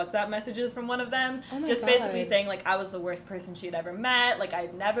terrible WhatsApp messages from one of them. Oh my God. Basically saying, like, I was the worst person she'd ever met. Like,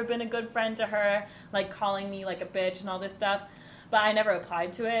 I'd never been a good friend to her. Like, calling me, like, a bitch and all this stuff. But I never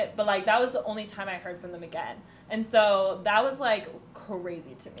applied to it. But, like, that was the only time I heard from them again. And so that was, like,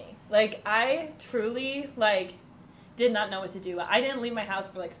 crazy to me. Like, I truly, like, did not know what to do. I didn't leave my house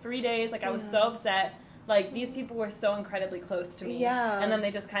for, like, 3 days. Like, I was so upset. Like, these people were so incredibly close to me. Yeah. And then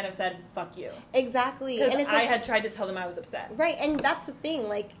they just kind of said, fuck you. Exactly. Because I had tried to tell them I was upset. Right, and that's the thing.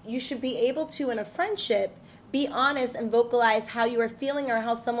 Like, you should be able to, in a friendship, be honest and vocalize how you are feeling or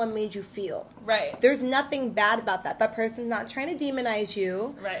how someone made you feel. Right. There's nothing bad about that. That person's not trying to demonize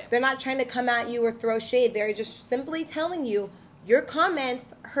you. Right. They're not trying to come at you or throw shade. They're just simply telling you, your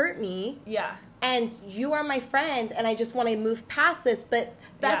comments hurt me. Yeah. And you are my friend, and I just want to move past this. But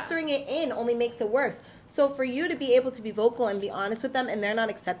festering it in only makes it worse. So for you to be able to be vocal and be honest with them, and they're not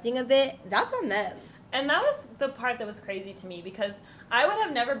accepting of it, that's on them. And that was the part that was crazy to me, because I would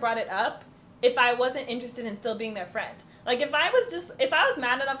have never brought it up if I wasn't interested in still being their friend. Like, if I was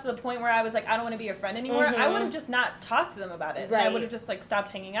mad enough to the point where I was like, I don't want to be your friend anymore, I would have just not talked to them about it. Right. I would have just, like, stopped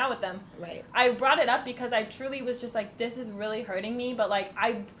hanging out with them. Right. I brought it up because I truly was just like, this is really hurting me, but, like,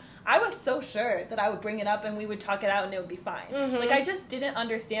 I was so sure that I would bring it up and we would talk it out and it would be fine. Mm-hmm. Like, I just didn't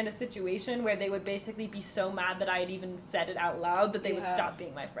understand a situation where they would basically be so mad that I had even said it out loud that they would stop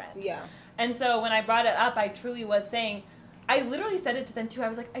being my friend. Yeah. And so when I brought it up, I truly was saying, I literally said it to them, too. I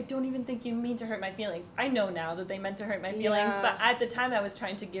was like, I don't even think you mean to hurt my feelings. I know now that they meant to hurt my feelings, but at the time I was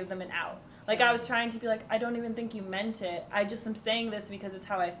trying to give them an out. Like, I was trying to be like, I don't even think you meant it. I just am saying this because it's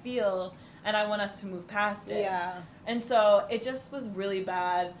how I feel, and I want us to move past it. Yeah. And so it just was really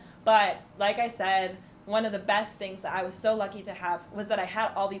bad. But like I said, one of the best things that I was so lucky to have was that I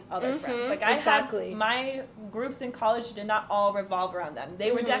had all these other friends. Like, I had my groups in college did not all revolve around them.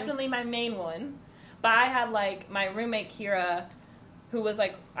 They were definitely my main one. But I had, like, my roommate, Kira, who was,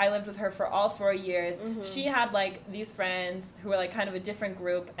 like, I lived with her for all 4 years. Mm-hmm. She had, like, these friends who were, like, kind of a different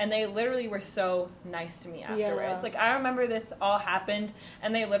group. And they literally were so nice to me afterwards. Yeah. Like, I remember this all happened.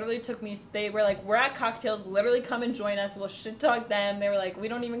 And they literally took me, they were like, we're at cocktails. Literally come and join us. We'll shit talk them. They were like, we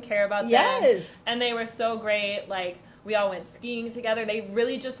don't even care about them. And they were so great. Like, we all went skiing together. They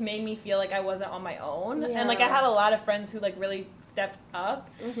really just made me feel like I wasn't on my own. Yeah. And, like, I had a lot of friends who, like, really stepped up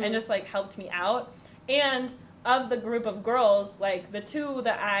and just, like, helped me out. And of the group of girls, like, the two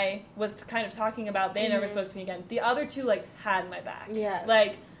that I was kind of talking about, they never spoke to me again. The other two, like, had my back. Yeah.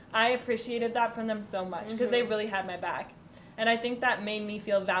 Like, I appreciated that from them so much, because they really had my back. And I think that made me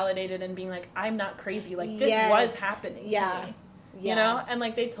feel validated and being like, I'm not crazy. Like, this was happening to me. Yeah. You know? And,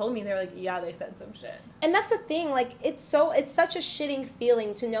 like, they told me, they were like, yeah, they said some shit. And that's the thing. Like, it's such a shitting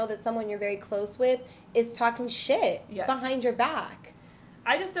feeling to know that someone you're very close with is talking shit behind your back.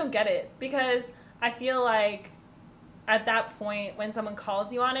 I just don't get it, because I feel like at that point, when someone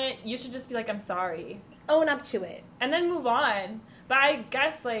calls you on it, you should just be like, I'm sorry. Own up to it. And then move on. But I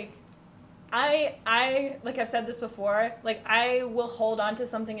guess, like, I like I've said this before, like I will hold on to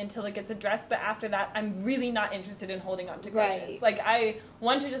something until it gets addressed, but after that I'm really not interested in holding on to grudges. Right. Like I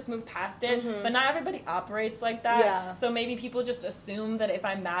want to just move past it, but not everybody operates like that. Yeah. So maybe people just assume that if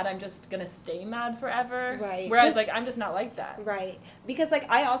I'm mad, I'm just gonna stay mad forever. Right. Whereas like I'm just not like that. Right. Because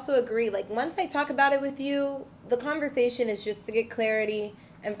like I also agree, like once I talk about it with you, the conversation is just to get clarity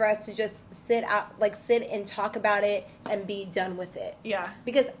and for us to just sit and talk about it and be done with it. Yeah.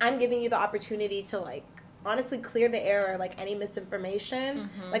 Because I'm giving you the opportunity to like honestly clear the air or like any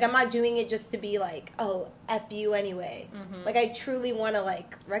misinformation. Like I'm not doing it just to be like, oh, F you anyway. Like I truly want to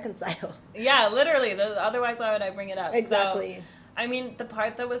like reconcile. Yeah, literally. Otherwise, why would I bring it up? Exactly. So, I mean, the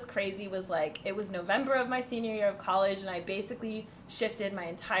part that was crazy was like, it was November of my senior year of college, and I basically shifted my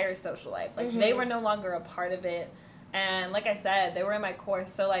entire social life. Like, they were no longer a part of it. And like I said, they were in my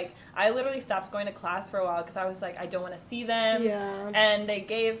course. So, like, I literally stopped going to class for a while because I was like, I don't want to see them. Yeah. And they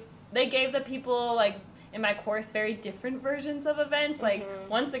gave the people, like, in my course very different versions of events. Like,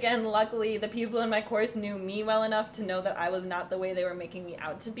 once again, luckily, the people in my course knew me well enough to know that I was not the way they were making me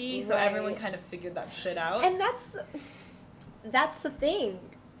out to be. So everyone kind of figured that shit out. And that's the thing.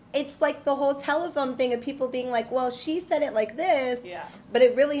 It's like the whole telephone thing of people being like, well, she said it like this, but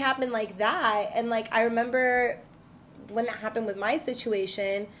it really happened like that. And, like, I remember when that happened with my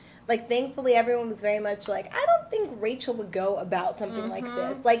situation, like, thankfully everyone was very much like, I don't think Rachel would go about something like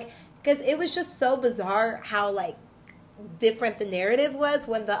this. Like, because it was just so bizarre how, like, different the narrative was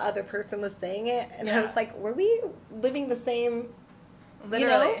when the other person was saying it. And I was like, were we living the same...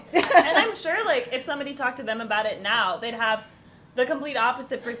 Literally. You know? And I'm sure, like, if somebody talked to them about it now, they'd have the complete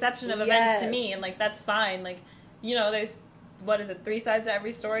opposite perception of events to me. And, like, that's fine. Like, you know, there's, 3 sides to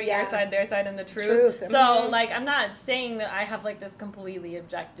every story? Your side, their side, and the truth. So, like, I'm not saying that I have, like, this completely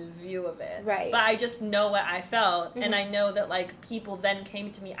objective view of it. Right. But I just know what I felt. And I know that, like, people then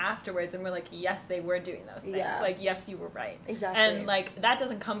came to me afterwards and were like, yes, they were doing those things. Yeah. Like, yes, you were right. Exactly. And, like, that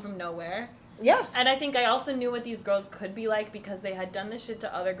doesn't come from nowhere. Yeah. And I think I also knew what these girls could be like because they had done this shit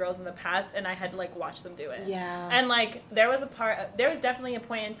to other girls in the past, and I had, like, watched them do it. Yeah. And, like, there was definitely a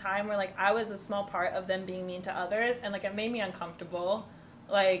point in time where, like, I was a small part of them being mean to others, and, like, it made me uncomfortable.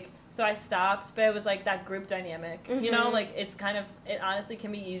 Like, so I stopped, but it was, like, that group dynamic. You know, like, it honestly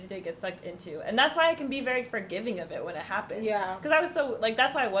can be easy to get sucked into. And that's why I can be very forgiving of it when it happens. Yeah. Because I was so, like,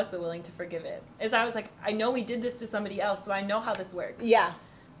 that's why I was so willing to forgive it. Is I was like, I know we did this to somebody else, so I know how this works. Yeah.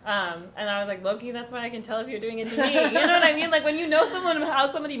 And I was like, Loki, that's why I can tell if you're doing it to me. You know what I mean? Like, when you know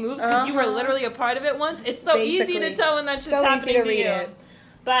how somebody moves because you were literally a part of it once, it's so easy to tell when that shit's happening to you. It.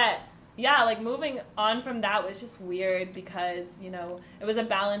 But, yeah, like, moving on from that was just weird because, you know, it was a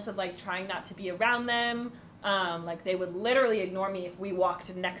balance of, like, trying not to be around them. Like, they would literally ignore me if we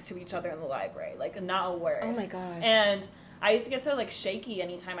walked next to each other in the library. Like, not a word. Oh, my gosh. And I used to get so, like, shaky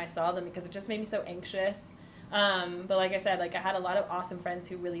anytime I saw them because it just made me so anxious. But like I said, like I had a lot of awesome friends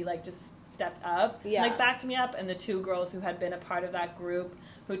who really like just stepped up, like backed me up, and the 2 girls who had been a part of that group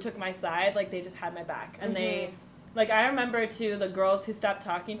who took my side, like they just had my back, and they, like I remember too, the girls who stopped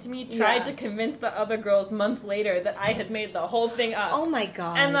talking to me tried to convince the other girls months later that I had made the whole thing up. Oh my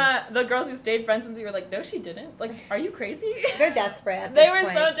god! And the girls who stayed friends with me were like, no, she didn't. Like, are you crazy? They're desperate. They were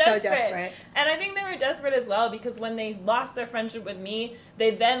so desperate, and I think they were desperate as well because when they lost their friendship with me,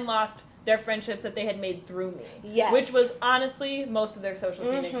 they then lost their friendships that they had made through me. Yes. Which was honestly most of their social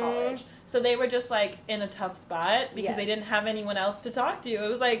scene in college. So they were just like in a tough spot because they didn't have anyone else to talk to. It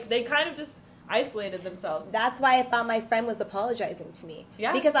was like they kind of just isolated themselves. That's why I thought my friend was apologizing to me.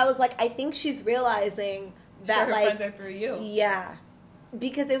 Yeah. Because I was like, I think she's realizing that her like friends are through you. Yeah.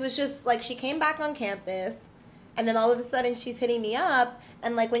 Because it was just like she came back on campus and then all of a sudden she's hitting me up.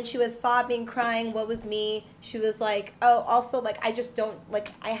 And, like, when she was sobbing, crying, what was me, she was like, oh, also, like, I just don't, like,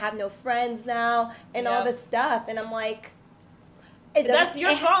 I have no friends now, and all this stuff. And I'm like, that's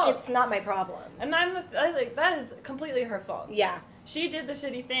your fault. It's not my problem. And I like, that is completely her fault. Yeah. She did the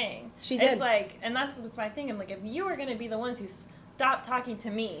shitty thing. She did. It's like, and that's was my thing. I'm like, if you were going to be the ones who stop talking to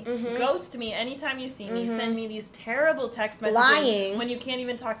me, ghost me anytime you see me, send me these terrible text messages. Lying. When you can't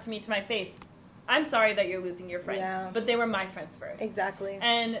even talk to me to my face. I'm sorry that you're losing your friends, but they were my friends first. Exactly.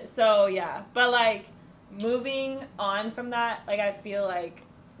 And so, yeah. But, like, moving on from that, like, I feel like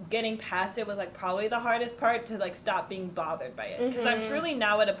getting past it was, like, probably the hardest part to, like, stop being bothered by it. Because I'm truly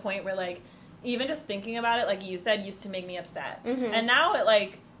now at a point where, like, even just thinking about it, like you said, used to make me upset. And now it,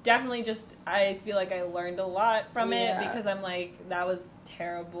 like, definitely just, I feel like I learned a lot from it because I'm like, that was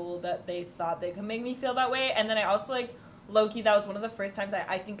terrible that they thought they could make me feel that way. And then I also, like, low-key, that was one of the first times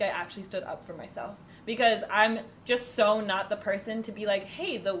I think I actually stood up for myself. Because I'm just so not the person to be like,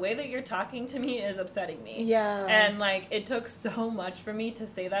 hey, the way that you're talking to me is upsetting me. Yeah. And, like, it took so much for me to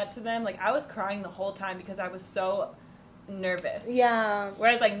say that to them. Like, I was crying the whole time because I was so nervous. Yeah.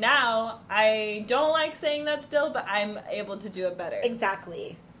 Whereas, like, now, I don't like saying that still, but I'm able to do it better.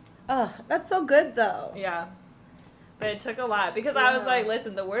 Exactly. Ugh, that's so good, though. Yeah. But it took a lot. Because I was like,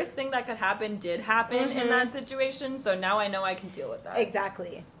 listen, the worst thing that could happen did happen in that situation, so now I know I can deal with that.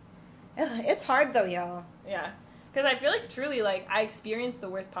 Exactly. Ugh, it's hard, though, y'all. Yeah. Because I feel like, truly, like, I experienced the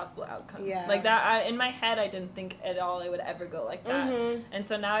worst possible outcome. Yeah. Like, that, in my head, I didn't think at all it would ever go like that. And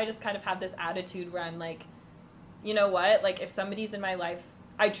so now I just kind of have this attitude where I'm like, you know what? Like, if somebody's in my life,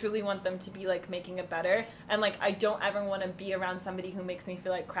 I truly want them to be, like, making it better. And, like, I don't ever want to be around somebody who makes me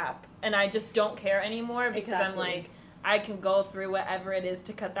feel like crap. And I just don't care anymore because I'm like, I can go through whatever it is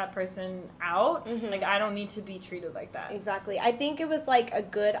to cut that person out. Like, I don't need to be treated like that. Exactly. I think it was, like, a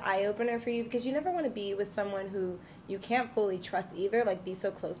good eye-opener for you because you never want to be with someone who you can't fully trust either, like, be so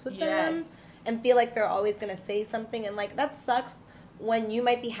close with them and feel like they're always going to say something. And, like, that sucks when you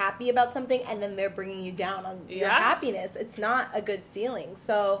might be happy about something and then they're bringing you down on your happiness. It's not a good feeling.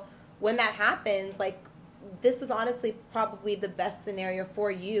 So when that happens, like, this is honestly probably the best scenario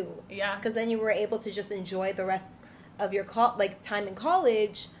for you. Yeah. Because then you were able to just enjoy the rest of your time in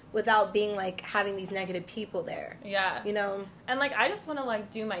college without being like having these negative people there. Yeah. You know? And like I just want to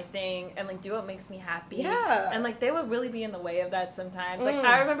like do my thing and like do what makes me happy. Yeah. And like they would really be in the way of that sometimes. Like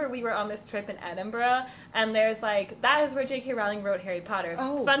I remember we were on this trip in Edinburgh and there's like that is where J.K. Rowling wrote Harry Potter.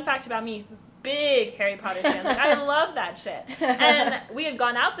 Oh. Fun fact about me, big Harry Potter fan. Like I love that shit. And we had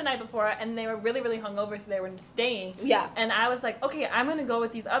gone out the night before and they were really, really hungover, so they were staying. Yeah. And I was like, okay, I'm gonna go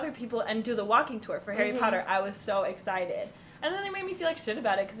with these other people and do the walking tour for Harry Potter. I was so excited. And then they made me feel like shit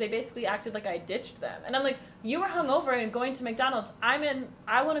about it because they basically acted like I ditched them. And I'm like, you were hungover and going to McDonald's. I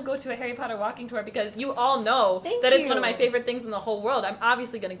want to go to a Harry Potter walking tour because you all know it's one of my favorite things in the whole world. I'm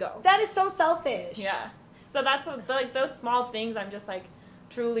obviously going to go. That is so selfish. Yeah. So that's like those small things I'm just like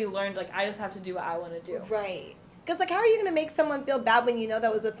truly learned. Like I just have to do what I want to do. Right. Because like, how are you going to make someone feel bad when you know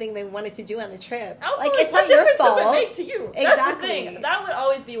that was the thing they wanted to do on the trip? Also, like it's not your fault. What difference does it make to you? Exactly. That's the thing. That would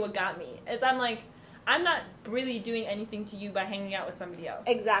always be what got me. Is I'm like, I'm not really doing anything to you by hanging out with somebody else.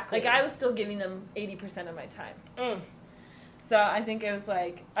 Exactly. Like, I was still giving them 80% of my time. So I think it was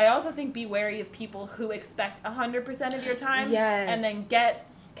like, I also think be wary of people who expect 100% of your time. Yes. And then get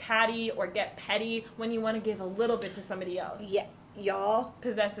catty or get petty when you want to give a little bit to somebody else. Yeah. Y'all.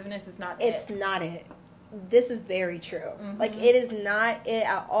 Possessiveness is not It's not it. This is very true. Like, it is not it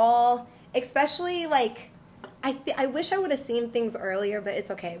at all. Especially, like... I wish I would have seen things earlier, but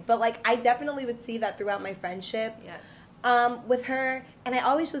it's okay. But, like, I definitely would see that throughout my friendship with her. And I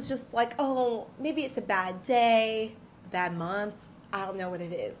always was just like, oh, maybe it's a bad day, a bad month. I don't know what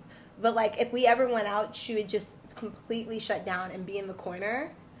it is. But, like, if we ever went out, she would just completely shut down and be in the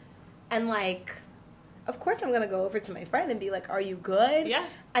corner. And, like, of course I'm going to go over to my friend and be like, are you good? Yeah.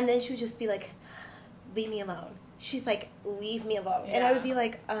 And then she would just be like, leave me alone. She's like, leave me alone. Yeah. And I would be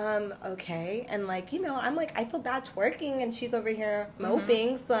like, okay. And like, you know, I'm like, I feel bad twerking and she's over here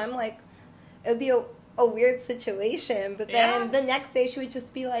moping. So I'm like, it would be a weird situation. But then the next day she would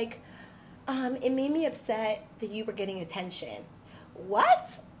just be like, it made me upset that you were getting attention.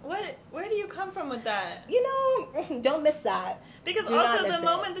 What? Where do you come from with that? You know, don't miss that. Because also the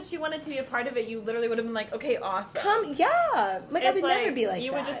moment that she wanted to be a part of it, you literally would have been like, okay, awesome. Yeah. Like, I would never be like that.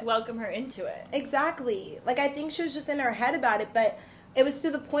 You would just welcome her into it. Exactly. Like, I think she was just in her head about it, but it was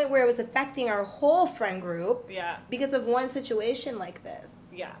to the point where it was affecting our whole friend group. Yeah. Because of one situation like this.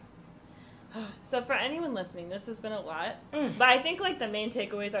 Yeah. So for anyone listening, this has been a lot. But I think, like, the main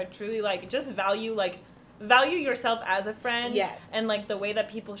takeaways are truly, like, just value yourself as a friend. Yes. And, like, the way that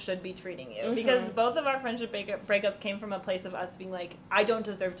people should be treating you. Because both of our friendship breakups came from a place of us being like, I don't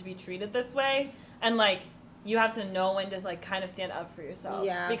deserve to be treated this way. And, like, you have to know when to, like, kind of stand up for yourself.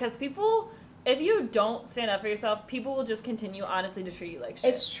 Yeah. Because people, if you don't stand up for yourself, people will just continue, honestly, to treat you like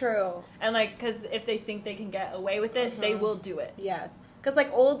shit. It's true. And, like, because if they think they can get away with it, they will do it. Yes. Because,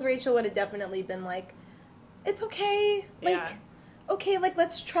 like, old Rachel would have definitely been like, it's okay. Like, okay, like,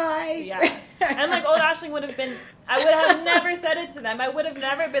 let's try. Yeah. And, like, old Aisling would have been, I would have never said it to them. I would have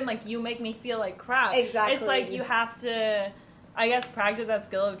never been like, you make me feel like crap. Exactly. It's like, you have to, I guess, practice that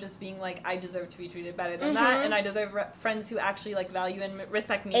skill of just being like, I deserve to be treated better than that, and I deserve friends who actually, like, value and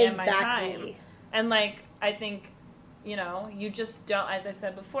respect me and my time. And, like, I think, you know, you just don't, as I've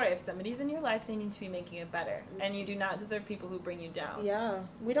said before, if somebody's in your life, they need to be making it better. And you do not deserve people who bring you down. Yeah.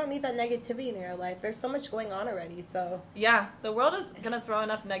 We don't need that negativity in your life. There's so much going on already, so. Yeah. The world is going to throw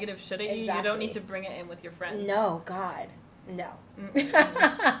enough negative shit at you. Exactly. You don't need to bring it in with your friends. No, God. No.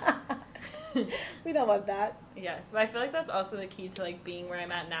 We don't love that. Yes, but I feel like that's also the key to like being where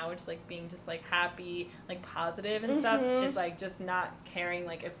I'm at now, which is like being just like happy, like positive and stuff, is like just not caring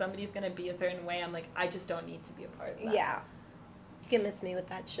like if somebody's gonna be a certain way, I'm like, I just don't need to be a part of that. Yeah. You can miss me with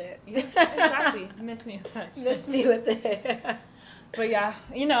that shit. Yeah, exactly. Miss me with that shit. Miss me with it. But yeah,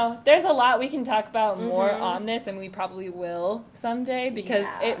 you know, there's a lot we can talk about more on this, and we probably will someday, because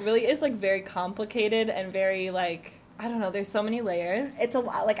it really is like very complicated and very like, I don't know, there's so many layers. It's a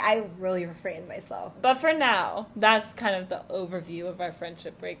lot. Like, I really refrained myself. But for now, that's kind of the overview of our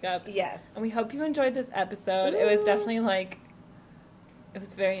friendship breakups. Yes. And we hope you enjoyed this episode. Ooh. It was definitely like, it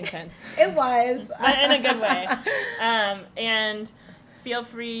was very intense. It was. But in a good way. And feel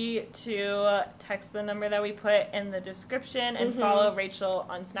free to text the number that we put in the description and follow Rachel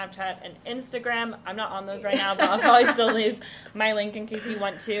on Snapchat and Instagram. I'm not on those right now, but I'll probably still leave my link in case you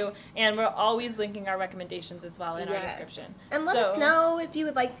want to. And we're always linking our recommendations as well in our description. And let us know if you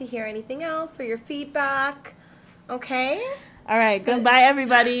would like to hear anything else or your feedback. Okay? All right. Goodbye,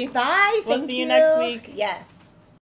 everybody. Bye. We'll see you next week. Yes.